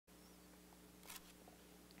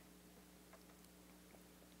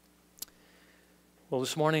Well,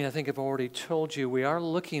 this morning, I think I've already told you, we are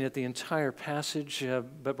looking at the entire passage,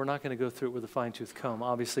 but we're not going to go through it with a fine-tooth comb,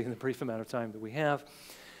 obviously, in the brief amount of time that we have.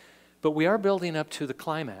 But we are building up to the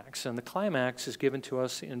climax, and the climax is given to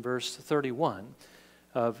us in verse 31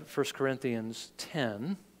 of 1 Corinthians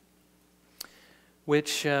 10,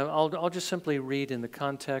 which I'll just simply read in the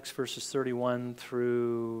context, verses 31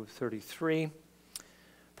 through 33.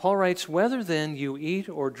 Paul writes, "Whether then you eat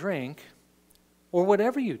or drink, or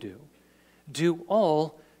whatever you do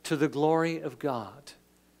all to the glory of God.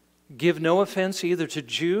 Give no offense either to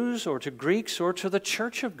Jews or to Greeks or to the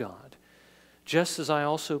church of God, just as I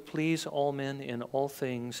also please all men in all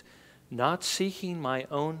things, not seeking my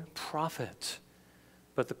own profit,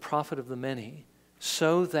 but the profit of the many,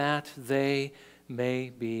 so that they may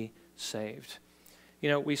be saved." You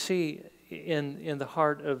know, we see in the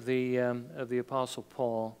heart of the Apostle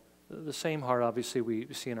Paul, the same heart obviously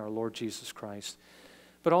we see in our Lord Jesus Christ,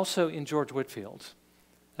 but also in George Whitefield.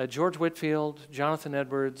 George Whitefield, Jonathan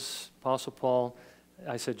Edwards, Apostle Paul,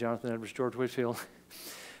 I said Jonathan Edwards, George Whitefield,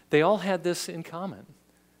 they all had this in common.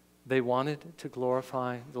 They wanted to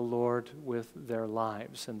glorify the Lord with their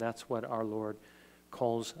lives, and that's what our Lord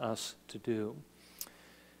calls us to do.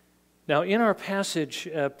 Now, in our passage,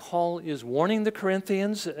 Paul is warning the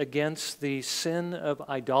Corinthians against the sin of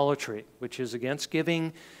idolatry, which is against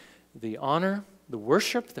giving the honor, the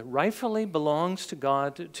worship that rightfully belongs to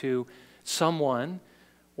God to someone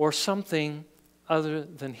or something other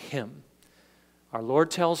than Him. Our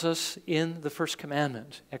Lord tells us in the first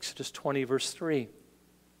commandment, Exodus 20, verse 3,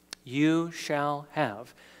 "You shall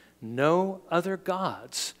have no other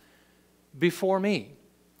gods before me."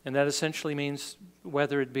 And that essentially means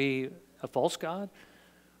whether it be a false god,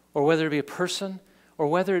 or whether it be a person, or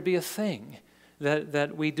whether it be a thing,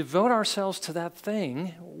 that we devote ourselves to that thing,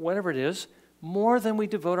 whatever it is, more than we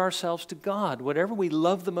devote ourselves to God. Whatever we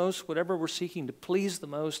love the most, whatever we're seeking to please the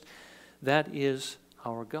most, that is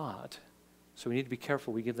our God. So we need to be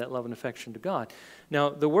careful we give that love and affection to God. Now,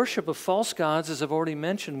 the worship of false gods, as I've already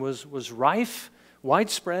mentioned, was rife,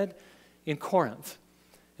 widespread in Corinth.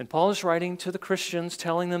 And Paul is writing to the Christians,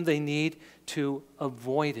 telling them they need to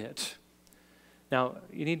avoid it. Now,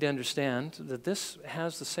 you need to understand that this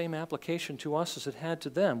has the same application to us as it had to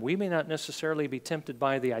them. We may not necessarily be tempted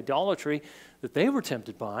by the idolatry that they were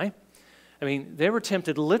tempted by. I mean, they were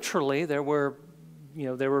tempted literally. There were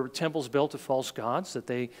temples built to false gods that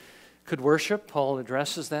they could worship. Paul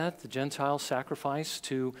addresses that, the Gentile sacrifice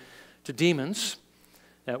to demons.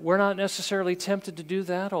 We're not necessarily tempted to do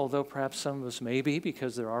that, although perhaps some of us may be,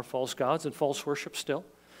 because there are false gods and false worship still.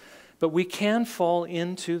 But we can fall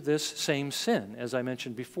into this same sin. As I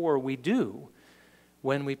mentioned before, we do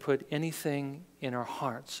when we put anything in our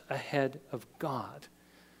hearts ahead of God.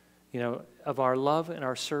 You know, of our love and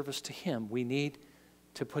our service to Him, we need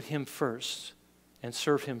to put Him first and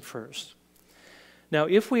serve Him first. Now,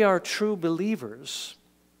 if we are true believers,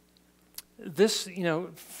 this,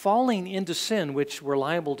 falling into sin, which we're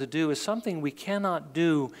liable to do, is something we cannot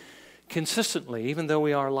do consistently, even though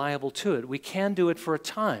we are liable to it. We can do it for a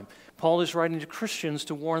time. Paul is writing to Christians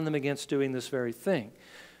to warn them against doing this very thing.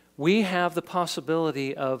 We have the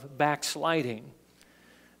possibility of backsliding,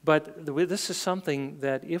 but this is something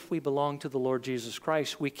that if we belong to the Lord Jesus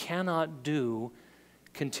Christ, we cannot do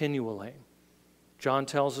continually. John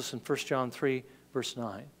tells us in 1 John 3, verse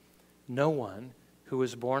 9, "No one who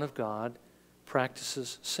is born of God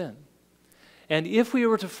practices sin." And if we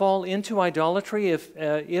were to fall into idolatry,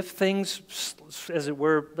 if things, as it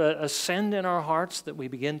were, ascend in our hearts, that we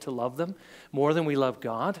begin to love them more than we love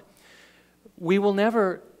God, we will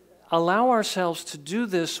never allow ourselves to do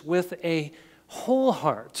this with a whole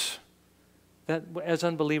heart, that as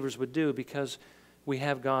unbelievers would do, because we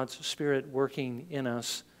have God's Spirit working in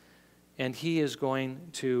us, and He is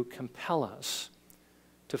going to compel us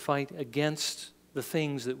to fight against the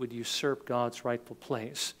things that would usurp God's rightful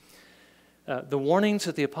place. The warnings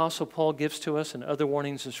that the Apostle Paul gives to us and other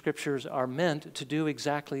warnings in Scriptures are meant to do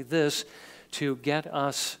exactly this, to get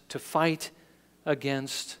us to fight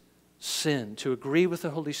against sin, to agree with the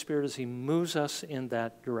Holy Spirit as He moves us in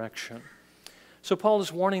that direction. So Paul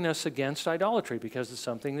is warning us against idolatry because it's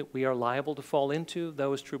something that we are liable to fall into,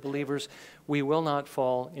 though as true believers we will not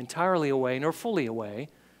fall entirely away nor fully away,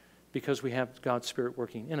 because we have God's Spirit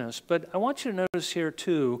working in us. But I want you to notice here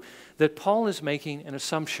too that Paul is making an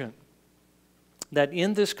assumption that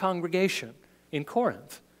in this congregation in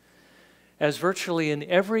Corinth, as virtually in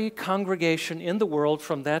every congregation in the world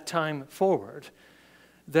from that time forward,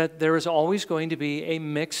 that there is always going to be a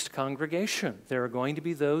mixed congregation. There are going to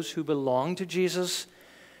be those who belong to Jesus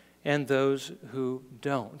and those who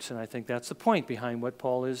don't. And I think that's the point behind what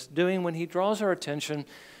Paul is doing when he draws our attention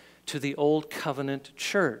to the Old Covenant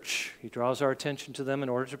church. He draws our attention to them in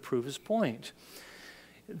order to prove his point.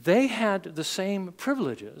 They had the same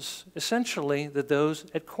privileges, essentially, that those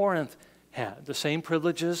at Corinth had, the same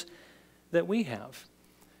privileges that we have.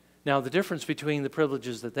 Now, the difference between the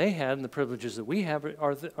privileges that they had and the privileges that we have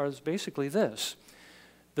are basically this.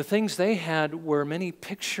 The things they had were many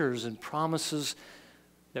pictures and promises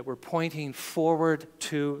that were pointing forward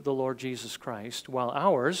to the Lord Jesus Christ, while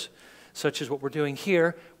ours, such as what we're doing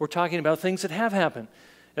here, we're talking about things that have happened.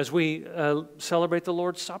 As we celebrate the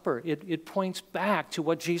Lord's Supper, it points back to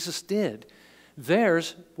what Jesus did.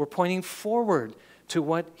 Theirs, we're pointing forward to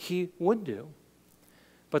what he would do.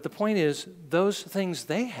 But the point is, those things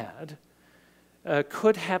they had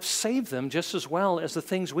could have saved them just as well as the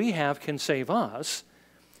things we have can save us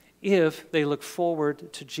if they look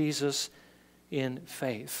forward to Jesus in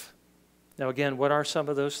faith. Now again, what are some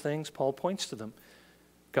of those things? Paul points to them.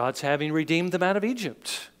 God's having redeemed them out of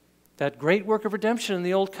Egypt. That great work of redemption in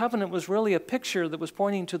the Old Covenant was really a picture that was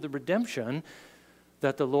pointing to the redemption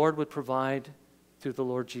that the Lord would provide through the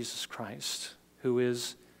Lord Jesus Christ, who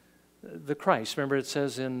is the Christ. Remember, it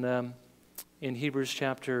says in Hebrews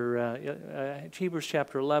chapter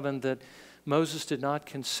 11 that Moses did not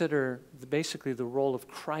consider basically the role of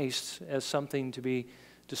Christ as something to be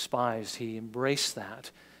despised. He embraced that.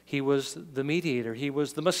 He was the mediator. He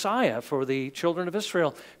was the Messiah for the children of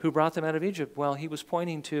Israel who brought them out of Egypt. Well, he was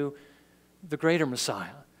pointing to the greater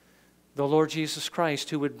Messiah, the Lord Jesus Christ,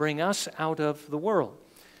 who would bring us out of the world.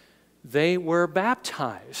 They were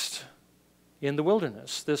baptized in the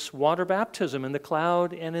wilderness. This water baptism in the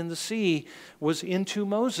cloud and in the sea was into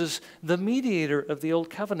Moses, the mediator of the Old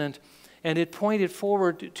Covenant, and it pointed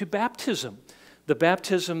forward to baptism, the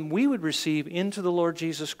baptism we would receive into the Lord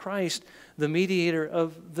Jesus Christ, the mediator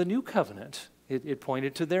of the new covenant. It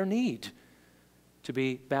pointed to their need to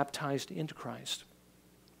be baptized into Christ.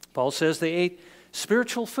 Paul says they ate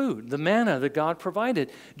spiritual food, the manna that God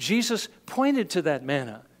provided. Jesus pointed to that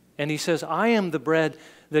manna, and he says, I am the bread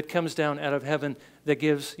that comes down out of heaven that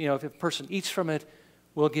gives, if a person eats from it,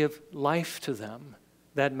 will give life to them.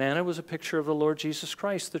 That manna was a picture of the Lord Jesus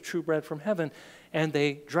Christ, the true bread from heaven, and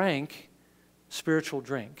they drank spiritual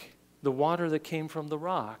drink, the water that came from the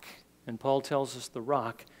rock. And Paul tells us the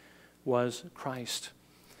rock was Christ.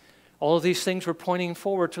 All of these things were pointing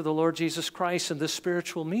forward to the Lord Jesus Christ, and this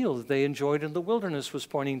spiritual meal that they enjoyed in the wilderness was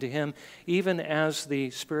pointing to him, even as the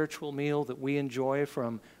spiritual meal that we enjoy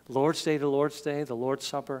from Lord's Day to Lord's Day, the Lord's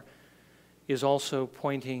Supper, is also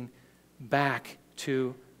pointing back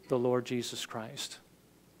to the Lord Jesus Christ.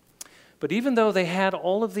 But even though they had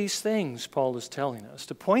all of these things, Paul is telling us,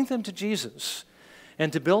 to point them to Jesus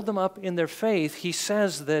and to build them up in their faith, he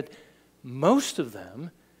says that most of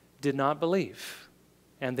them did not believe,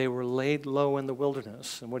 and they were laid low in the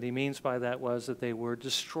wilderness. And what he means by that was that they were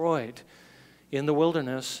destroyed in the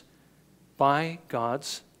wilderness by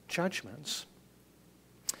God's judgments.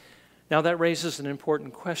 Now that raises an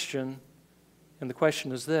important question, and the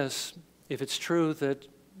question is this: if it's true that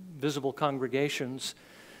visible congregations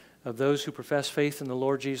of those who profess faith in the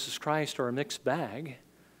Lord Jesus Christ are a mixed bag,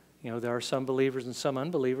 there are some believers and some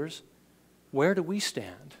unbelievers, where do we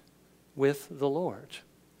stand with the Lord?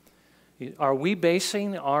 Are we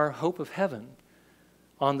basing our hope of heaven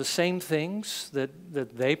on the same things that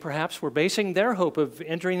they perhaps were basing their hope of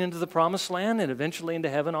entering into the promised land and eventually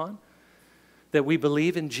into heaven on? That we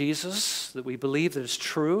believe in Jesus, that we believe that it's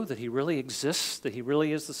true, that he really exists, that he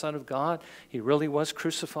really is the Son of God, he really was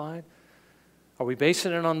crucified? Are we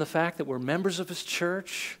basing it on the fact that we're members of his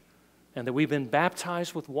church and that we've been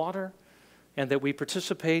baptized with water and that we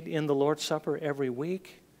participate in the Lord's Supper every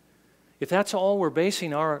week? If that's all we're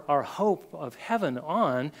basing our hope of heaven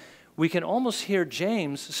on, we can almost hear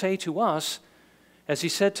James say to us, as he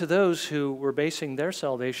said to those who were basing their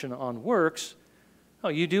salvation on works, oh,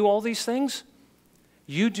 you do all these things?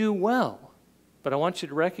 You do well. But I want you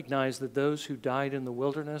to recognize that those who died in the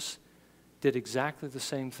wilderness did exactly the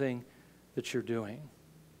same thing that you're doing.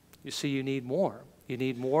 You see, you need more. You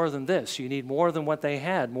need more than this. You need more than what they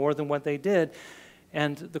had, more than what they did.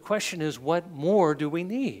 And the question is, what more do we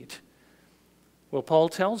need? Well, Paul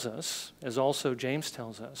tells us, as also James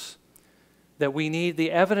tells us, that we need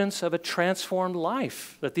the evidence of a transformed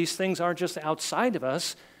life, that these things aren't just outside of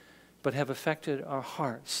us, but have affected our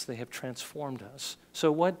hearts. They have transformed us.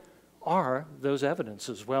 So what are those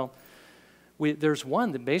evidences? Well, there's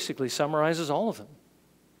one that basically summarizes all of them,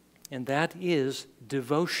 and that is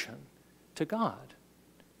devotion to God.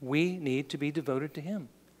 We need to be devoted to him.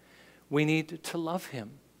 We need to love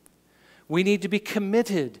him. We need to be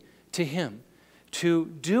committed to him, to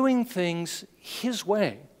doing things his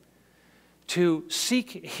way, to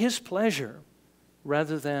seek his pleasure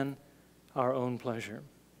rather than our own pleasure.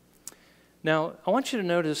 Now, I want you to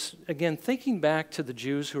notice, again, thinking back to the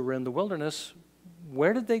Jews who were in the wilderness,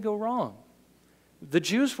 where did they go wrong? The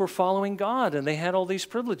Jews were following God, and they had all these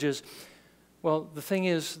privileges. Well, the thing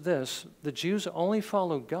is this: the Jews only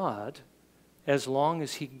followed God as long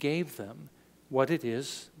as he gave them what it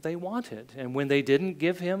is they wanted. And when they didn't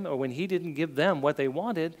give him, or when he didn't give them what they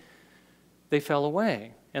wanted, they fell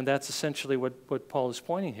away. And that's essentially what Paul is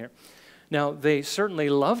pointing here. Now, they certainly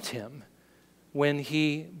loved him when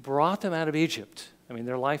he brought them out of Egypt. I mean,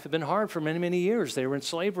 their life had been hard for many, many years. They were in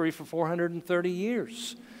slavery for 430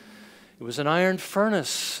 years. It was an iron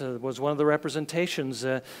furnace, was one of the representations.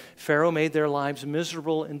 Pharaoh made their lives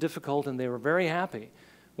miserable and difficult, and they were very happy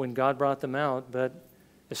when God brought them out. But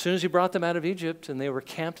as soon as he brought them out of Egypt, and they were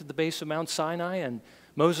camped at the base of Mount Sinai, and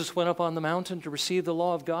Moses went up on the mountain to receive the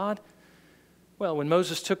law of God, well, when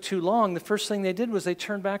Moses took too long, the first thing they did was they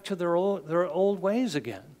turned back to their old ways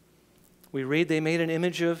again. We read they made an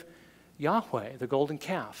image of Yahweh, the golden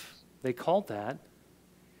calf. They called that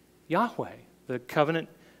Yahweh, the covenant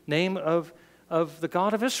name of the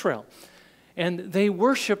God of Israel. And they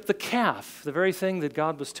worshiped the calf, the very thing that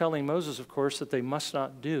God was telling Moses, of course, that they must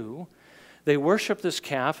not do. They worshiped this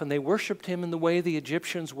calf, and they worshiped him in the way the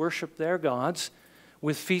Egyptians worshiped their gods,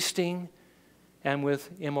 with feasting and with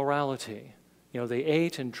immorality. You know, they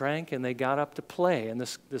ate and drank, and they got up to play. And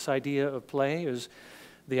this idea of play is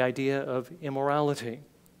the idea of immorality.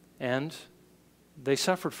 And they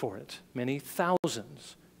suffered for it. Many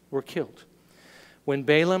thousands were killed. When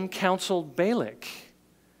Balaam counseled Balak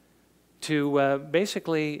to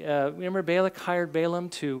remember Balak hired Balaam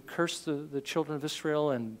to curse the children of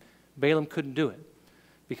Israel, and Balaam couldn't do it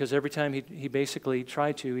because every time he basically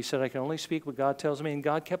tried to, he said, I can only speak what God tells me, and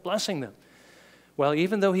God kept blessing them. Well,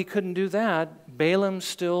 even though he couldn't do that, Balaam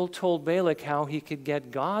still told Balak how he could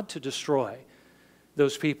get God to destroy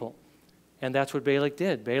those people. And that's what Balak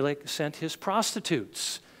did. Balak sent his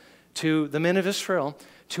prostitutes to the men of Israel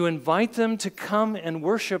to invite them to come and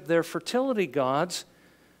worship their fertility gods,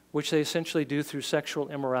 which they essentially do through sexual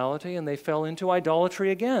immorality, and they fell into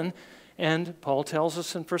idolatry again. And Paul tells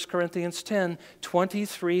us in 1 Corinthians 10,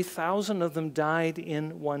 23,000 of them died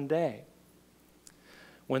in one day.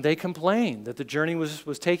 When they complained that the journey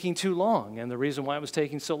was taking too long, and the reason why it was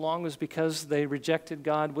taking so long was because they rejected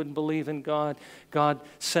God, wouldn't believe in God. God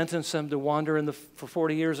sentenced them to wander for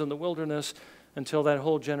 40 years in the wilderness until that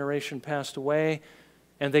whole generation passed away,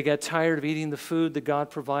 and they got tired of eating the food that God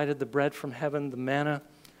provided, the bread from heaven, the manna.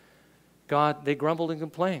 They grumbled and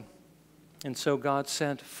complained. And so God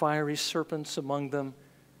sent fiery serpents among them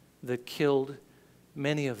that killed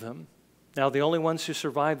many of them. Now, the only ones who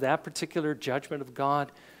survived that particular judgment of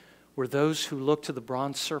God were those who looked to the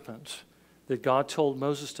bronze serpent that God told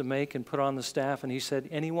Moses to make and put on the staff. And he said,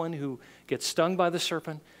 anyone who gets stung by the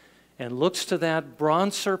serpent and looks to that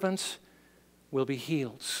bronze serpent will be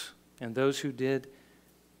healed. And those who did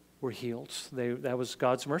were healed. That was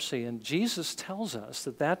God's mercy. And Jesus tells us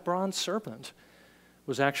that bronze serpent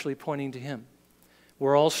was actually pointing to him.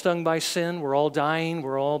 We're all stung by sin. We're all dying.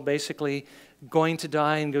 We're all basically going to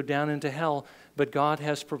die and go down into hell. But God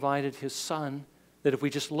has provided his Son that if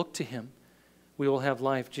we just look to him, we will have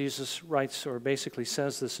life. Jesus writes, or basically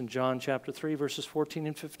says this in John chapter 3, verses 14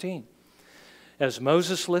 and 15. As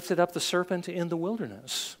Moses lifted up the serpent in the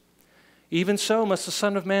wilderness, even so must the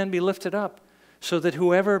Son of Man be lifted up, so that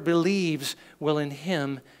whoever believes will in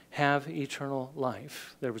him have eternal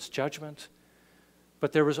life. There was judgment,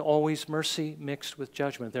 but there was always mercy mixed with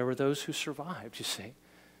judgment. There were those who survived, you see,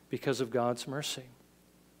 because of God's mercy.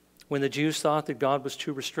 When the Jews thought that God was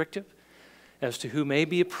too restrictive as to who may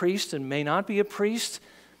be a priest and may not be a priest,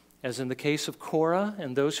 as in the case of Korah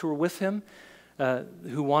and those who were with him,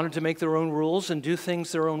 who wanted to make their own rules and do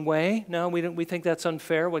things their own way. No, we think that's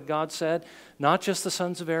unfair, what God said. Not just the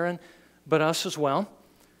sons of Aaron, but us as well.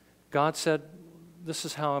 God said, this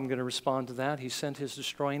is how I'm going to respond to that. He sent his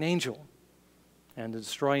destroying angel. And the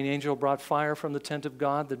destroying angel brought fire from the tent of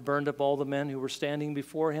God that burned up all the men who were standing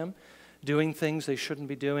before him, doing things they shouldn't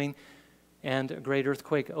be doing. And a great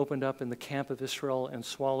earthquake opened up in the camp of Israel and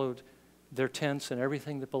swallowed their tents and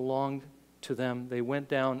everything that belonged to them. They went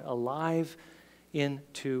down alive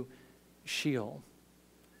into Sheol.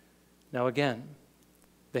 Now again,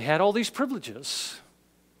 they had all these privileges.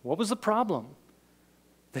 What was the problem?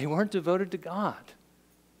 They weren't devoted to God.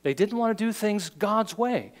 They didn't want to do things God's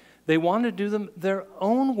way. They wanted to do them their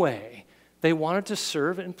own way. They wanted to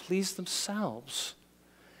serve and please themselves.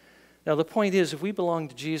 Now the point is, if we belong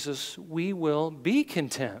to Jesus, we will be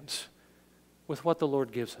content with what the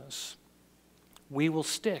Lord gives us. We will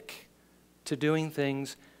stick to doing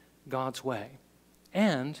things God's way.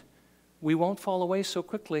 And we won't fall away so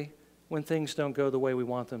quickly when things don't go the way we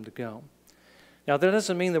want them to go. Now, that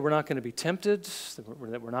doesn't mean that we're not going to be tempted, that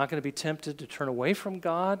we're not going to be tempted to turn away from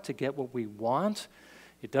God to get what we want.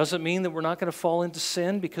 It doesn't mean that we're not going to fall into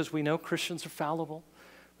sin, because we know Christians are fallible.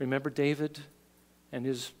 Remember David and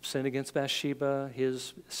his sin against Bathsheba,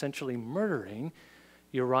 his essentially murdering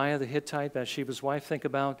Uriah the Hittite, Bathsheba's wife.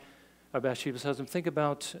 Bathsheba's husband. Think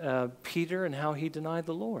about Peter and how he denied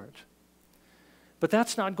the Lord. But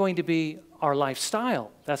that's not going to be our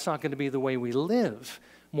lifestyle. That's not going to be the way we live.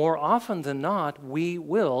 More often than not, we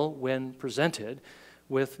will, when presented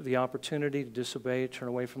with the opportunity to disobey, turn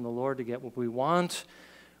away from the Lord to get what we want,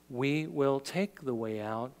 we will take the way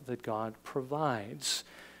out that God provides.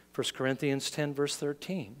 1 Corinthians 10, verse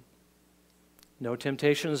 13. No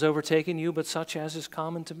temptation has overtaken you, but such as is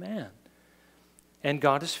common to man. And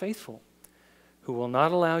God is faithful, who will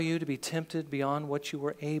not allow you to be tempted beyond what you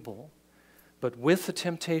are able, but with the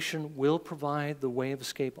temptation will provide the way of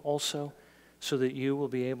escape also, so that you will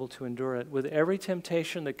be able to endure it. With every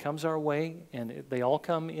temptation that comes our way, and they all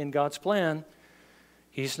come in God's plan,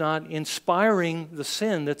 He's not inspiring the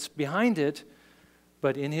sin that's behind it,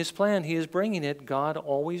 but in His plan, He is bringing it. God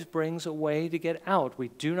always brings a way to get out. We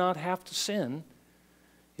do not have to sin.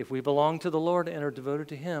 If we belong to the Lord and are devoted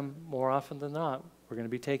to Him, more often than not, we're going to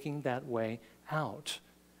be taking that way out.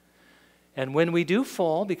 And when we do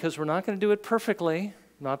fall, because we're not going to do it perfectly,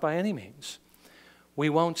 not by any means, we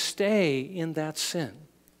won't stay in that sin,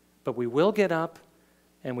 but we will get up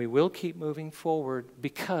and we will keep moving forward,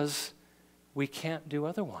 because we can't do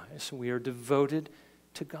otherwise. We are devoted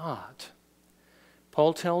to God.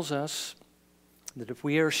 Paul tells us that if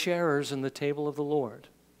we are sharers in the table of the Lord,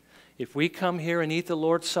 if we come here and eat the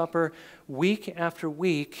Lord's Supper week after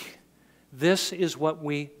week, this is what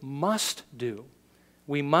we must do.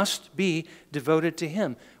 We must be devoted to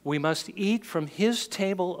Him. We must eat from His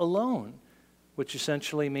table alone, which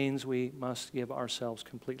essentially means we must give ourselves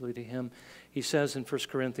completely to Him. He says in 1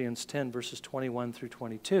 Corinthians 10, verses 21 through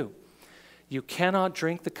 22, you cannot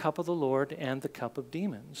drink the cup of the Lord and the cup of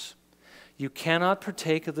demons. You cannot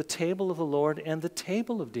partake of the table of the Lord and the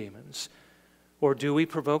table of demons. Or do we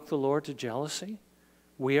provoke the Lord to jealousy?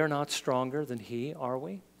 We are not stronger than He, are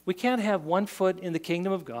we? We can't have one foot in the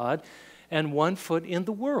kingdom of God and one foot in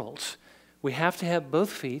the world. We have to have both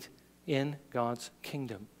feet in God's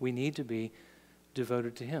kingdom. We need to be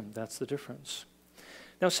devoted to Him. That's the difference.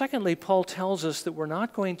 Now, secondly, Paul tells us that we're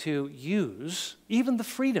not going to use even the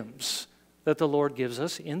freedoms that the Lord gives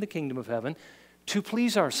us in the kingdom of heaven to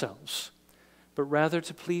please ourselves, but rather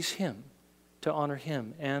to please Him, to honor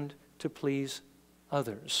Him, and to please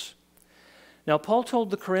others. Now, Paul told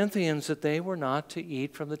the Corinthians that they were not to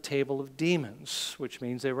eat from the table of demons, which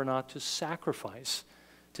means they were not to sacrifice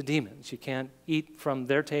to demons. You can't eat from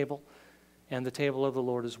their table and the table of the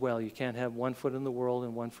Lord as well. You can't have one foot in the world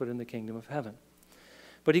and one foot in the kingdom of heaven.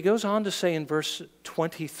 But he goes on to say in verse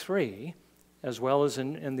 23, as well as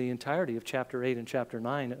in the entirety of chapter 8 and chapter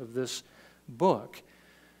 9 of this book,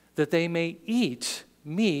 that they may eat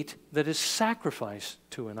meat that is sacrificed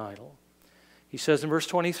to an idol. He says in verse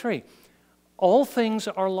 23, all things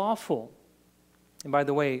are lawful. And by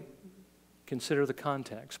the way, consider the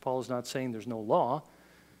context. Paul is not saying there's no law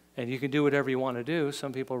and you can do whatever you want to do.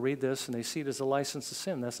 Some people read this and they see it as a license to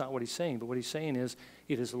sin. That's not what he's saying. But what he's saying is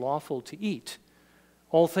it is lawful to eat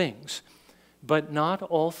all things. But not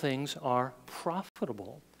all things are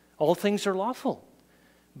profitable. All things are lawful,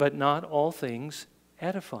 but not all things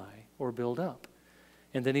edify or build up.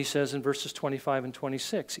 And then he says in verses 25 and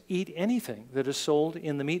 26, eat anything that is sold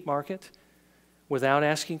in the meat market without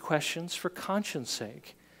asking questions for conscience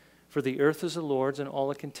sake. For the earth is the Lord's and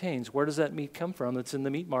all it contains. Where does that meat come from that's in the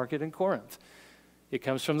meat market in Corinth? It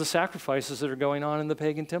comes from the sacrifices that are going on in the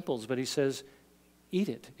pagan temples. But he says, eat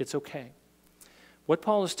it. It's okay. What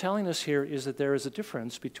Paul is telling us here is that there is a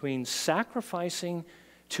difference between sacrificing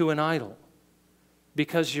to an idol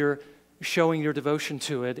because you're showing your devotion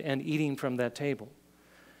to it and eating from that table,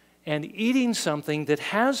 and eating something that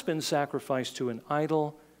has been sacrificed to an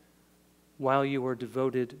idol while you are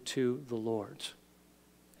devoted to the Lord.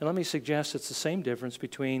 And let me suggest it's the same difference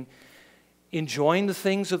between enjoying the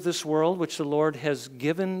things of this world, which the Lord has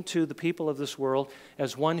given to the people of this world,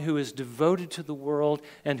 as one who is devoted to the world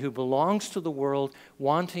and who belongs to the world,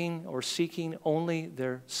 wanting or seeking only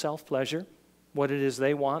their self-pleasure, what it is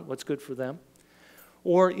they want, what's good for them,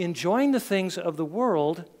 or enjoying the things of the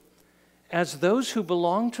world as those who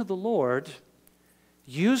belong to the Lord,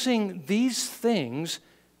 using these things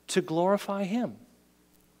to glorify Him.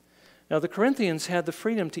 Now, the Corinthians had the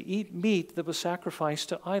freedom to eat meat that was sacrificed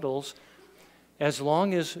to idols as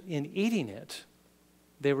long as in eating it,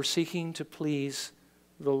 they were seeking to please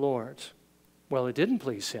the Lord. Well, it didn't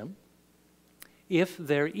please Him. if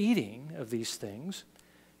their eating of these things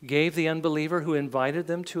gave the unbeliever who invited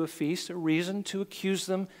them to a feast a reason to accuse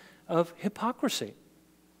them of hypocrisy.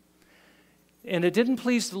 And it didn't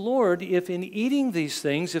please the Lord if in eating these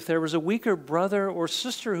things, if there was a weaker brother or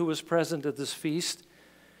sister who was present at this feast,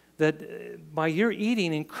 that by your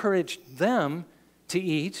eating encouraged them to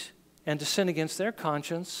eat and to sin against their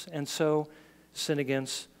conscience and so sin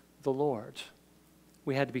against the Lord.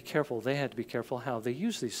 We had to be careful. They had to be careful how they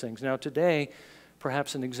use these things. Now today,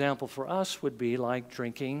 perhaps an example for us would be like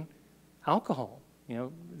drinking alcohol. You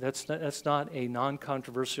know, that's not a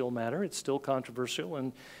non-controversial matter. It's still controversial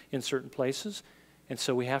in certain places. And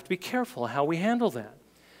so we have to be careful how we handle that.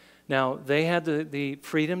 Now, they had the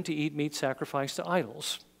freedom to eat meat sacrificed to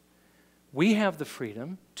idols. We have the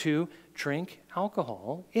freedom to drink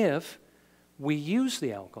alcohol if we use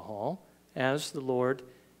the alcohol as the Lord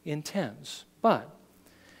intends. But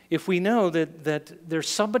if we know that there's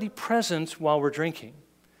somebody present while we're drinking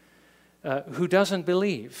who doesn't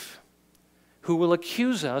believe, who will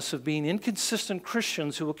accuse us of being inconsistent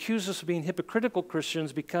Christians, who will accuse us of being hypocritical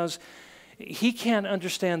Christians because he can't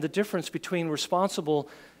understand the difference between responsible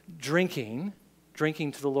drinking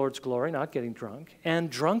to the Lord's glory, not getting drunk,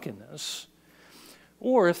 and drunkenness.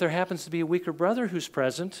 Or if there happens to be a weaker brother who's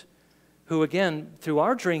present, who again, through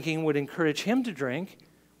our drinking, would encourage him to drink,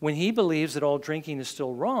 when he believes that all drinking is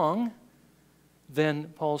still wrong,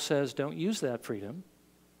 then Paul says, don't use that freedom,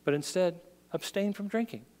 but instead abstain from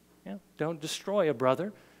drinking. Yeah, don't destroy a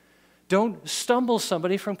brother. Don't stumble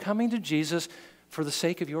somebody from coming to Jesus for the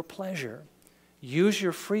sake of your pleasure. Use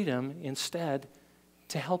your freedom instead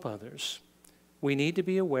to help others. We need to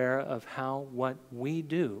be aware of how what we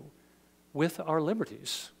do with our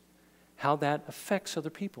liberties, how that affects other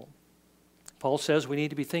people. Paul says we need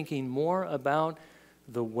to be thinking more about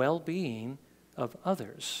the well-being of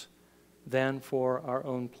others than for our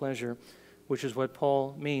own pleasure, which is what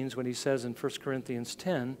Paul means when he says in 1 Corinthians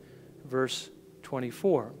 10, verse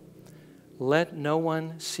 24, let no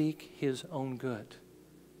one seek his own good,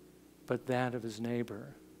 but that of his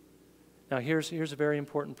neighbor. Now here's a very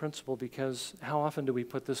important principle, because how often do we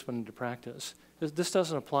put this one into practice? This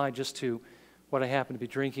doesn't apply just to what I happen to be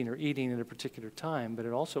drinking or eating at a particular time, but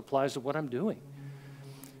it also applies to what I'm doing.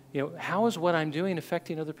 You know, how is what I'm doing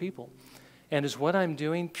affecting other people? And is what I'm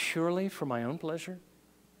doing purely for my own pleasure?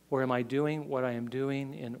 Or am I doing what I am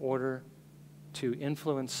doing in order to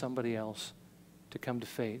influence somebody else to come to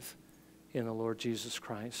faith in the Lord Jesus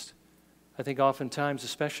Christ? I think oftentimes,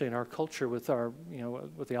 especially in our culture with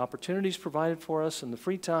with the opportunities provided for us and the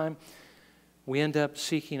free time, we end up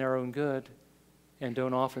seeking our own good and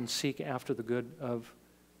don't often seek after the good of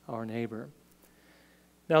our neighbor.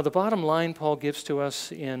 Now, the bottom line Paul gives to us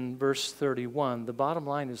in verse 31, the bottom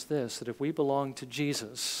line is this, that if we belong to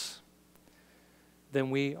Jesus,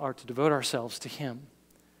 then we are to devote ourselves to him.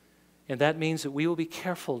 And that means that we will be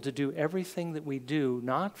careful to do everything that we do,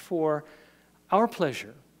 not for our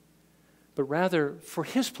pleasure, but rather for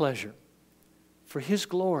his pleasure, for his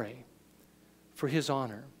glory, for his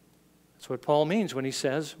honor. That's what Paul means when he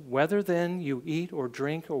says, whether then you eat or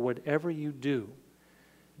drink or whatever you do,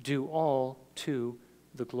 do all to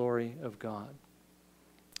the glory of God.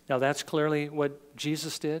 Now that's clearly what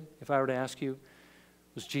Jesus did. If I were to ask you,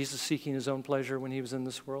 was Jesus seeking his own pleasure when he was in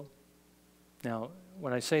this world? Now,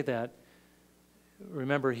 when I say that,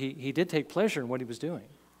 remember, he did take pleasure in what he was doing.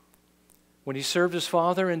 When he served his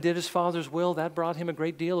Father and did his Father's will, that brought him a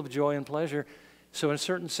great deal of joy and pleasure. So in a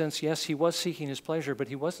certain sense, yes, he was seeking his pleasure, but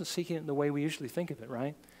he wasn't seeking it in the way we usually think of it,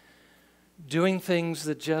 right? Doing things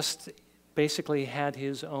that just basically had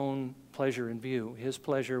his own pleasure in view. His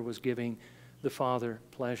pleasure was giving the Father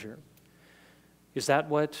pleasure. Is that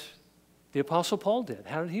what the Apostle Paul did?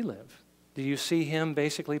 How did he live? Do you see him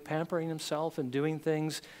basically pampering himself and doing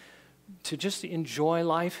things to just enjoy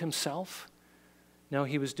life himself? No,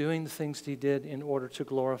 he was doing the things that he did in order to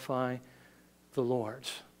glorify the Lord.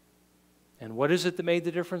 And what is it that made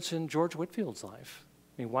the difference in George Whitfield's life?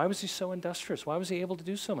 I mean, why was he so industrious? Why was he able to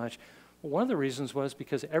do so much? Well, one of the reasons was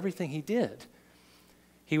because everything he did,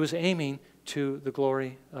 he was aiming to the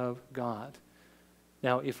glory of God.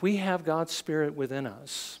 Now, if we have God's Spirit within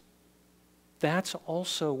us, that's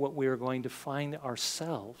also what we are going to find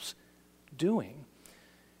ourselves doing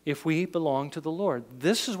if we belong to the Lord.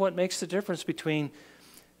 This is what makes the difference between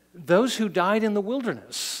those who died in the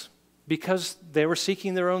wilderness because they were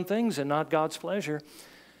seeking their own things and not God's pleasure,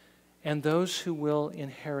 and those who will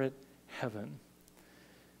inherit heaven.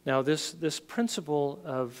 Now, this principle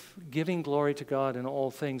of giving glory to God in all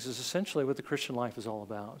things is essentially what the Christian life is all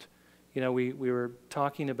about. You know, we were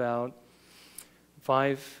talking about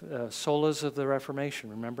 5 solas of the Reformation,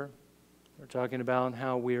 remember? We're talking about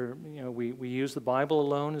how we use the Bible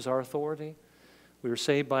alone as our authority. We were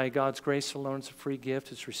saved by God's grace alone. It's a free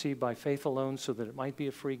gift. It's received by faith alone so that it might be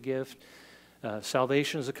a free gift.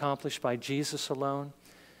 Salvation is accomplished by Jesus alone.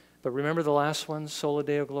 But remember the last one, Sola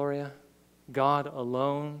Deo Gloria? God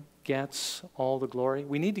alone gets all the glory.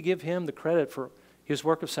 We need to give him the credit for his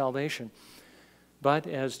work of salvation. But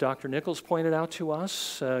as Dr. Nichols pointed out to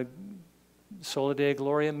us, Sola Deo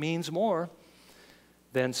Gloria means more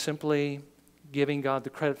than simply giving God the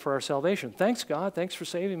credit for our salvation. Thanks, God. Thanks for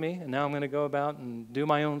saving me. And now I'm going to go about and do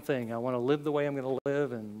my own thing. I want to live the way I'm going to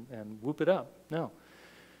live and whoop it up. No.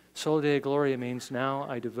 Sola Deo Gloria means now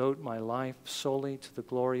I devote my life solely to the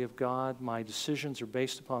glory of God. My decisions are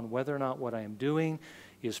based upon whether or not what I am doing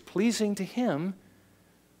is pleasing to him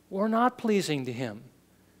or not pleasing to him.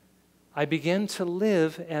 I begin to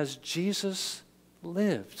live as Jesus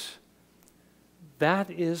lived. That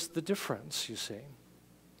is the difference, you see.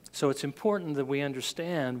 So it's important that we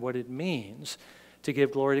understand what it means to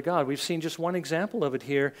give glory to God. We've seen just one example of it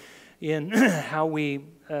here in how we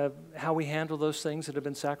handle those things that have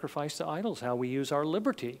been sacrificed to idols, how we use our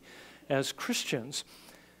liberty as Christians.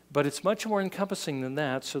 But it's much more encompassing than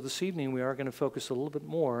that. So this evening we are going to focus a little bit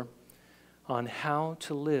more on how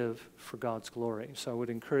to live for God's glory. So I would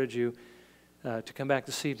encourage you to come back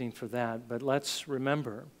this evening for that. But let's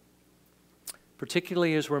remember,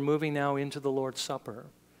 particularly as we're moving now into the Lord's Supper,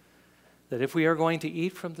 that if we are going to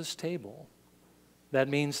eat from this table, that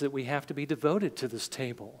means that we have to be devoted to this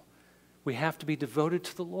table. We have to be devoted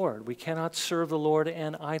to the Lord. We cannot serve the Lord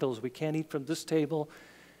and idols. We can't eat from this table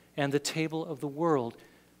and the table of the world.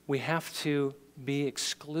 We have to be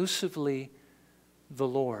exclusively the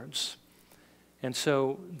Lord's. And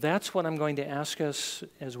so that's what I'm going to ask us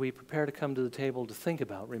as we prepare to come to the table to think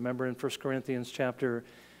about. Remember in 1 Corinthians chapter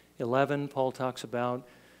 11, Paul talks about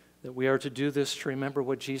that we are to do this to remember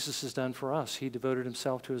what Jesus has done for us. He devoted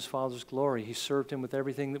himself to his Father's glory. He served him with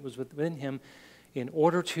everything that was within him in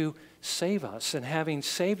order to save us. And having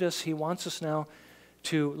saved us, he wants us now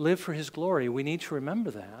to live for his glory. We need to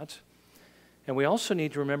remember that. And we also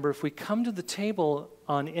need to remember if we come to the table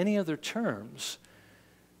on any other terms,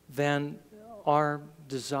 then our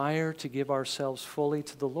desire to give ourselves fully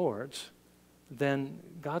to the Lord, then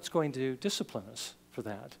God's going to discipline us for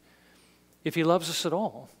that. If he loves us at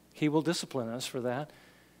all, he will discipline us for that,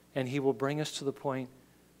 and he will bring us to the point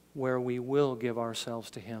where we will give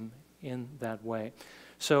ourselves to him in that way.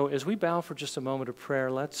 So as we bow for just a moment of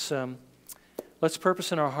prayer, let's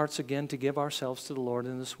purpose in our hearts again to give ourselves to the Lord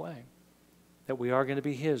in this way, that we are going to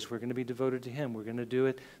be his. We're going to be devoted to him. We're going to do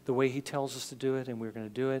it the way he tells us to do it, and we're going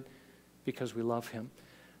to do it because we love him.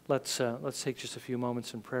 Let's take just a few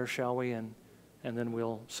moments in prayer, shall we? And then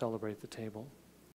we'll celebrate the table.